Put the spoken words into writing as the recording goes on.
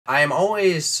I am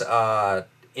always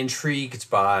intrigued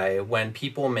by when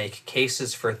people make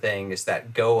cases for things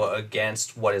that go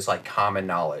against what is like common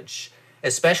knowledge,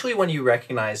 especially when you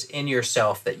recognize in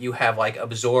yourself that you have like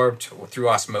absorbed through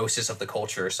osmosis of the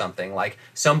culture or something, like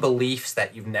some beliefs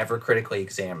that you've never critically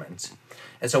examined.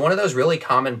 And so one of those really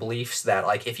common beliefs that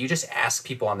like if you just ask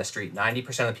people on the street, 90%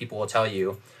 of the people will tell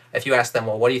you, if you ask them,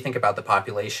 well, what do you think about the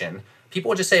population? People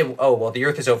will just say, oh, well, the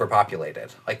earth is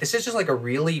overpopulated. Like this is just like a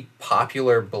really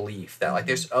popular belief that like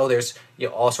there's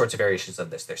all sorts of variations of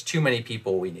this. There's too many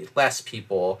people, we need less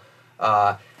people.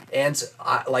 Like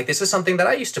this is something that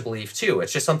I used to believe too.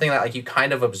 It's just something that like you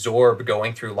kind of absorb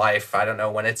going through life. I don't know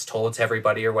when it's told to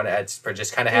everybody or when it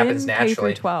just kind of happens In K through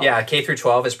naturally. 12. Yeah, K through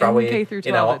 12 is probably K through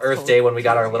 12 it's Earth told Day when we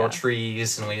got to, our little yeah.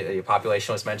 trees and the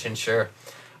population was mentioned. Sure.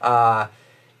 Uh,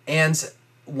 and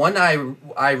one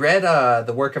I read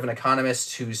the work of an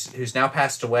economist who's now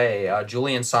passed away,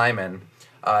 Julian Simon.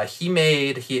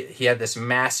 He had this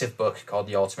massive book called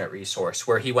The Ultimate Resource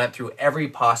where he went through every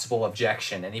possible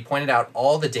objection and he pointed out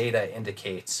all the data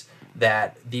indicates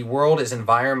that the world is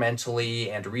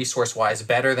environmentally and resource-wise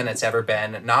better than it's ever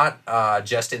been, not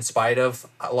just in spite of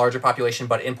a larger population,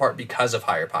 but in part because of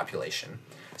higher population.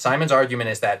 Simon's argument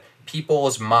is that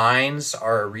people's minds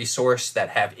are a resource that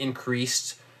have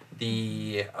increased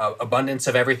the abundance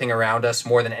of everything around us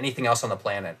more than anything else on the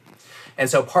planet. And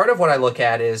so part of what I look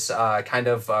at is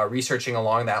researching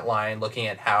along that line, looking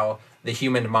at how the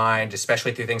human mind,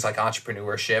 especially through things like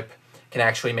entrepreneurship, can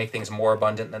actually make things more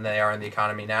abundant than they are in the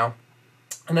economy now.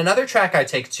 And another track I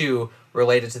take too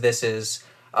related to this is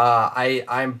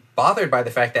I'm bothered by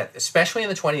the fact that, especially in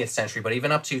the 20th century, but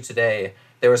even up to today,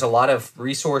 there was a lot of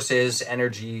resources,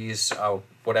 energies,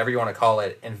 whatever you want to call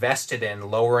it, invested in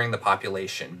lowering the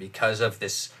population because of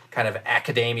this kind of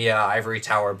academia, ivory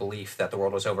tower belief that the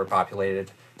world was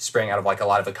overpopulated, sprang out of like a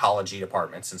lot of ecology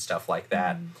departments and stuff like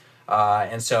that.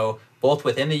 And so both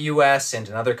within the US and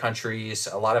in other countries,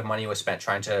 a lot of money was spent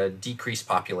trying to decrease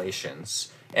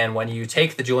populations. And when you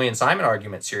take the Julian Simon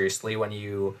argument seriously, when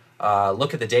you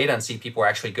look at the data and see people are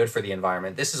actually good for the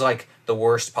environment, this is like the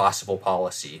worst possible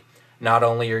policy. Not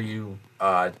only are you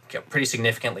pretty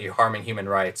significantly harming human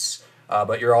rights,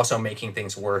 but you're also making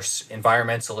things worse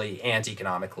environmentally and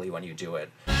economically when you do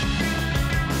it.